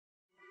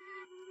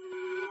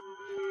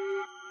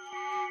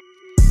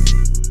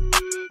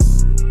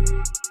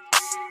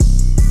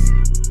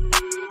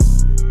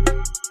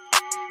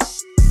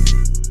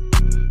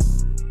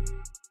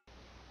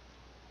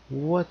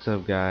What's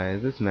up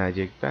guys, it's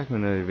Magic, back with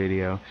another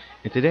video,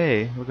 and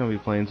today we're going to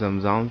be playing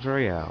some Zombs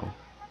royale.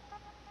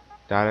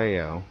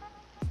 .io.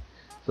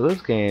 So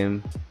this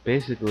game,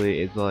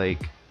 basically it's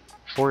like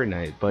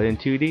Fortnite, but in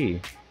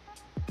 2D.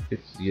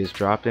 You just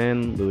drop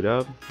in, loot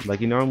up, like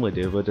you normally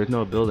do, but there's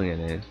no building in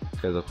it,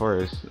 because of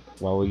course,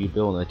 why would you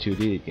build in a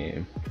 2D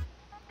game?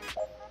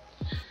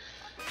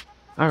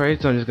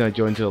 Alright, so I'm just going to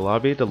join into the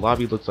lobby. The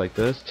lobby looks like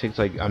this, takes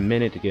like a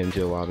minute to get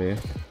into the lobby.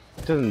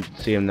 It doesn't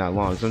seem that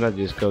long, sometimes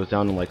it just goes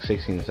down in like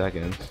 16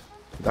 seconds.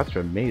 That's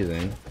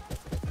amazing.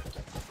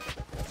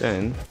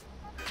 Then,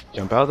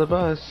 jump out of the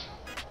bus.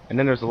 And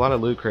then there's a lot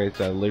of loot crates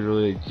that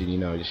literally, you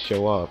know, just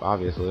show up,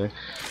 obviously,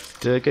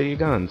 to get you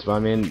guns. But I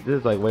mean, this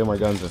is like way more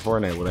guns than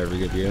Fortnite would ever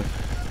give you.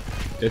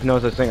 There's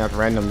no such thing as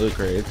random loot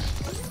crates.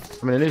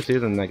 I mean, the new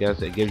season, I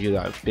guess, it gives you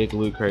that big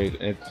loot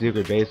crate and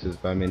secret bases,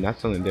 but I mean,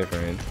 that's something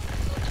different.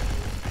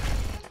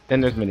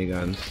 Then there's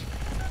miniguns.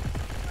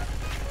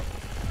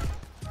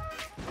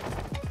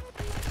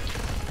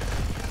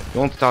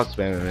 Won't stop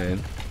spamming,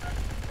 man.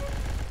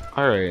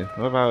 Alright,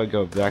 what about I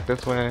go back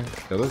this way?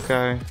 Go this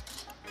guy.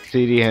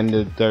 CD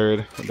ended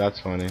third. That's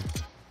funny.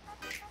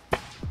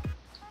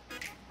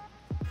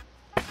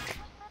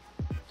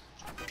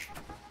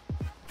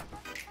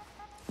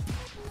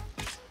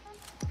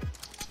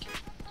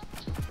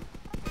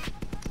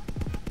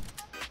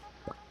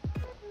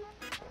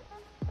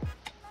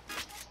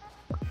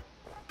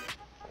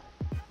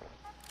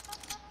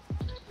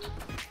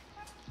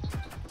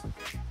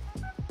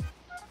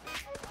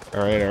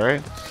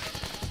 Alright.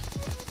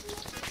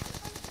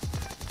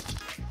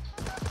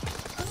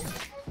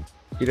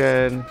 You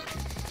dead.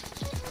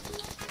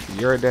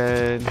 You're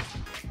dead.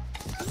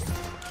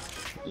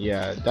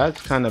 Yeah,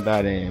 that's kind of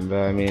bad aim, but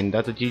I mean,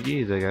 that's a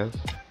GG's, I guess.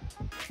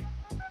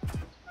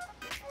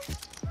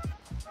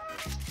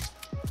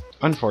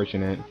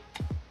 Unfortunate.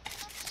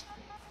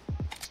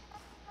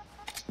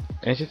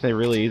 And it's just a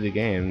really easy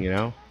game, you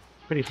know?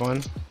 Pretty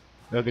fun.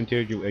 Look into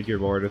if you're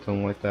bored or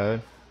something like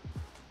that.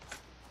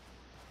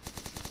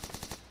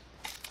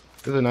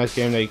 This is a nice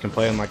game that you can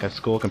play in like a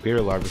school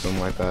computer lab or something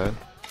like that.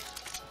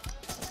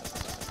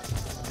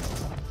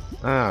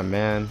 Ah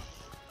man,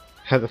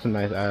 that's a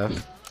nice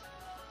F.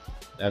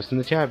 F's in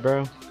the chat,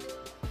 bro.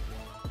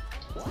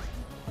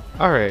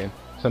 Alright,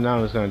 so now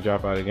I'm just gonna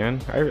drop out again.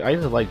 I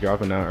just like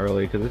dropping out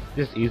early because it's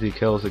just easy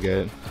kills to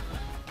get.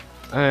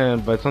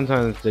 But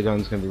sometimes the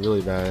guns can be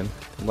really bad.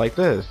 Like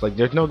this, like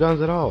there's no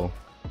guns at all.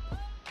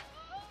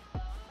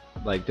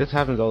 Like this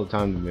happens all the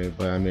time to me,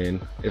 but I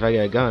mean, if I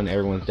get a gun,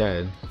 everyone's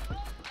dead.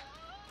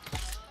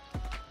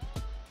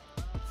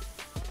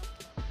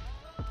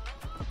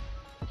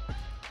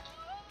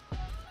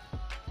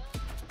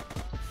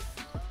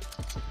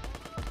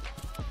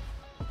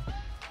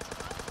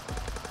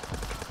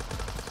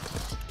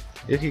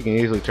 If you can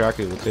easily track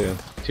people too,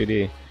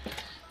 2D.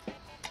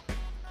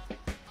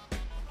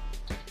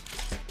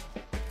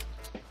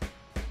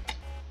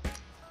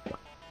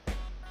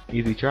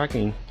 Easy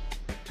tracking.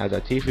 Has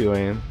that Tfue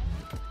aim.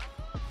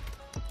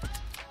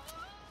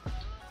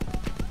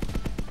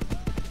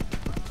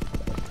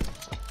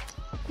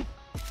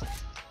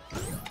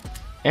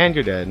 And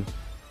you're dead.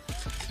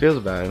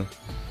 Feels bad.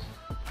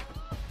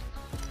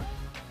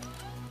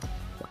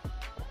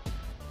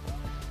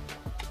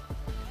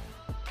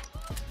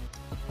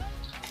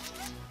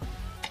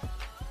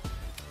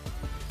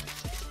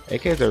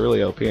 AKs are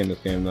really OP in this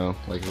game though,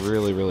 like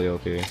really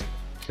OP.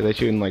 Cause they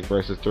shooting like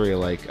versus 3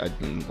 like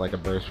a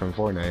burst from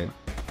Fortnite,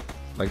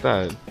 like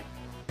that.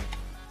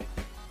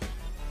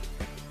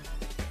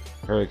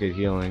 Very good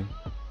healing.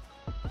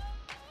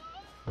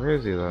 Where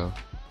is he though?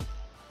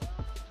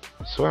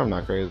 I swear I'm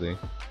not crazy.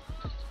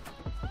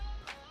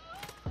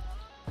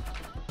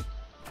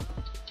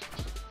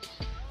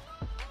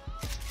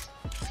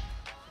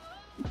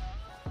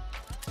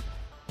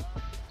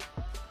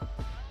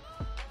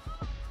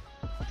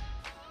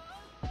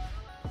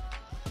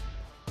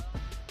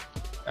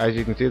 As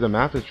you can see, the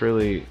map is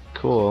really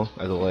cool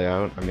as a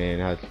layout. I mean, it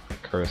has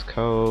Curse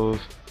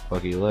Cove,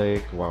 Buggy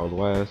Lake, Wild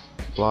West,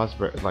 Blossom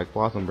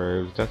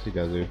Burbs, Dusty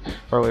Desert,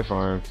 Faraway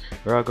Farm,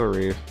 Morocco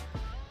Reef,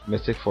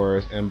 Mystic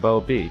Forest, and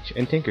Bow Beach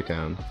in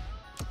Tinkertown.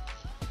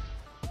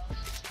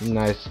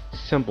 Nice,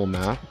 simple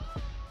map.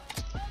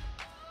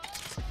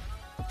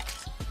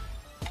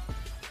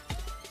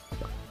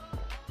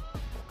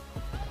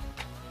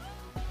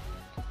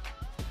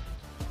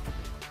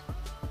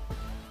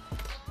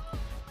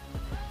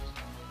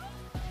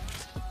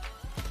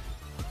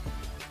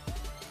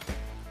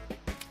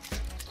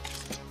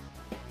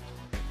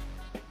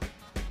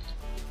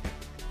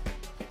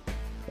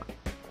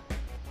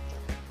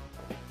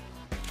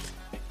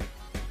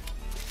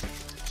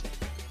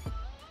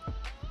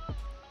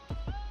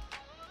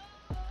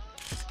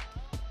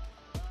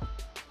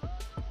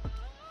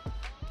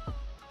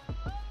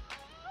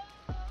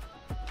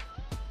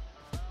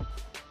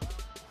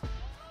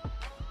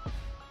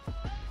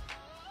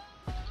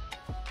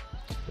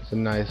 It's a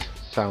nice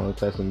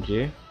silenced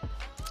SMG.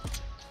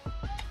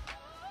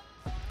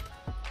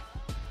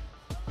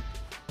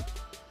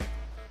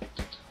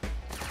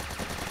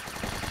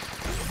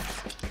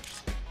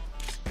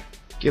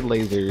 Get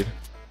lasered.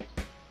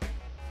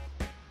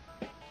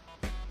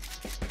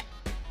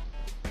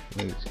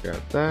 Let's grab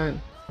that.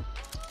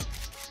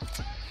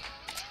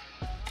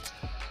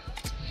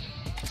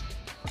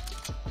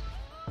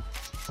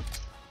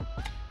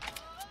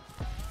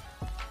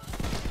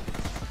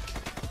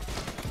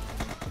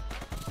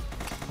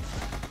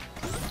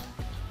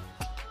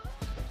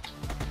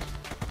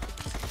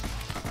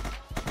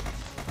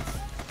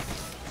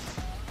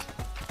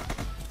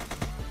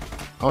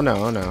 Oh no,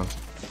 oh no.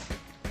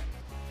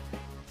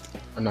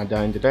 I'm not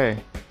dying today.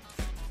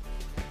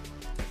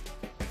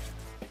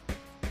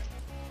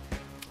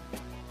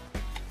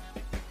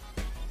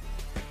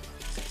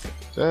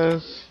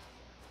 Just...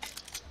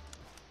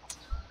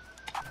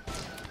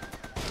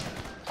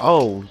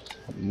 Oh,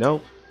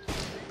 nope.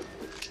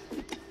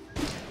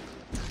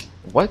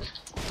 What?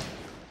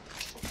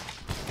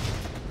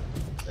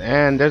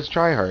 And there's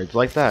tryhards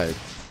like that.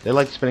 They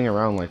like spinning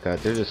around like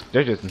that. They're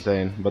just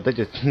insane. But they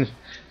just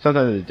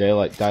sometimes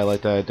they die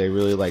like that. They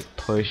really like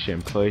push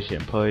and push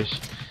and push.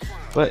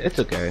 But it's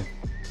okay.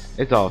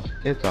 It's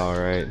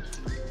alright.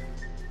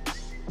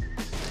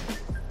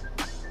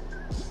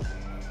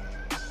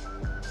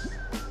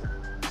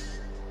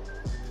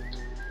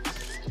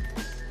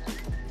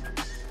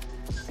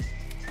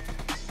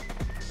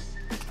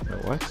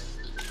 What?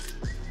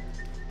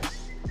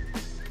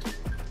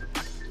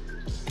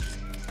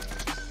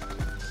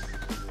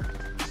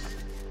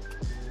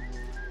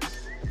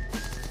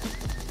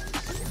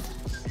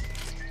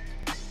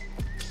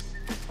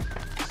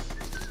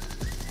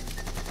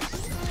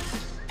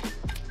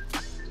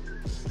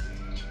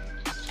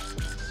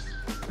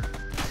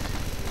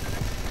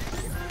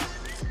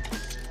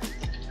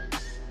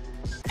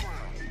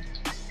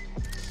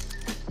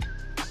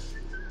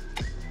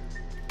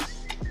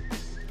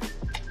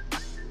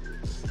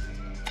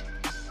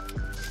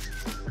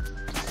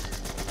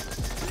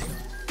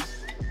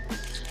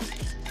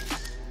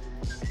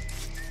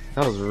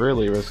 That was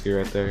really risky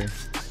right there. This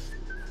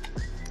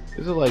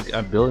is like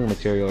a building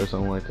material or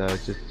something like that.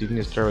 It's just you can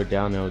just throw it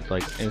down and it would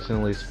like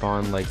instantly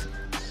spawn like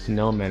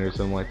snowmen or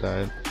something like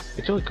that.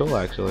 It's really cool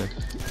actually.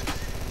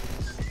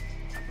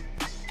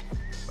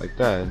 Like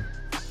that.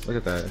 Look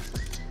at that.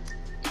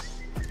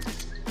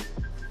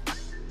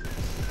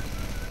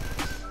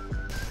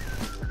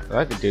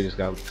 That dude just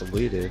got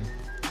deleted.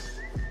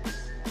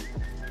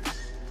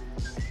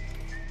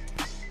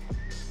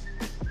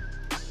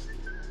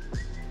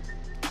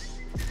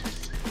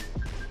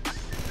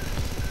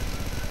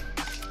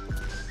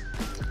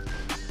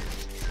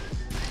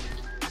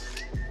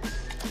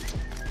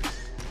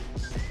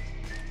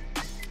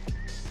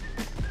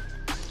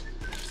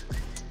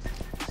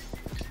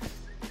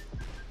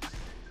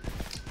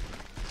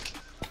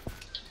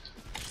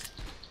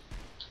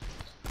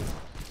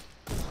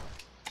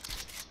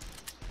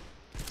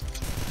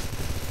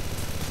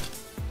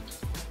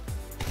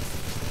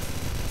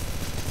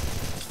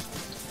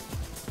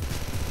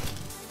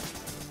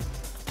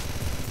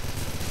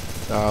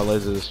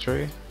 Laser this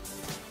tree.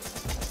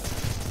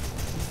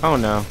 Oh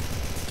no.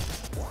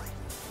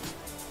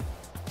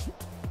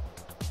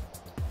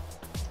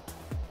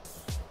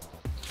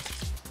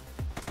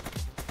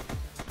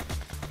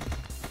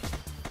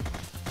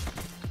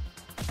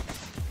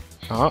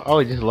 Oh,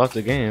 he just left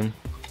the game.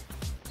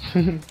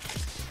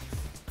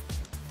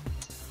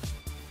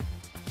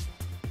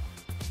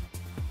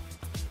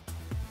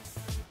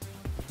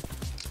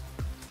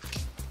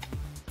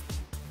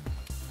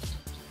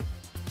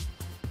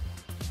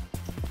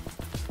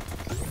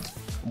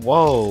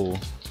 Whoa!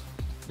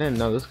 Didn't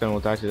know this gun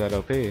was actually that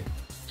OP.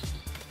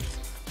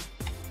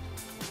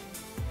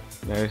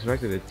 I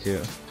expected it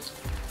to.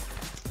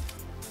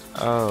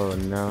 Oh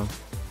no.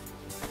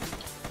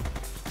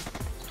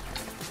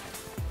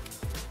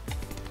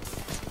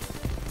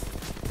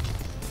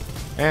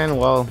 And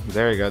well,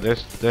 there you go.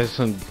 There's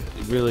some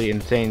really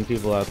insane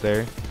people out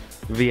there.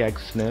 VX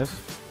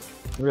Sniff.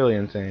 Really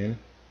insane.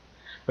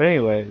 But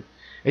anyway,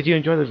 if you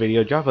enjoyed the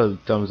video, drop a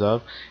thumbs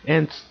up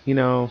and you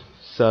know,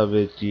 sub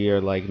if you're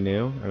like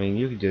new. I mean,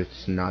 you could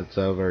just not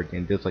sub or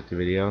dislike the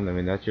video. I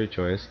mean, that's your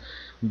choice.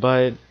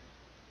 But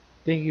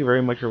thank you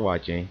very much for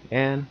watching,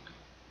 and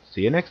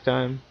see you next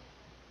time.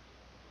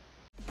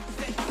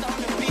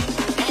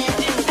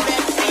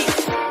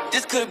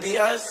 This could be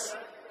us.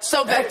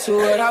 So back to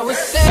what I was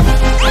saying.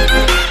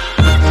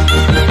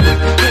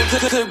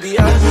 Could be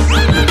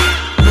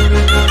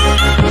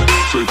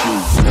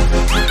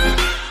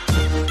us.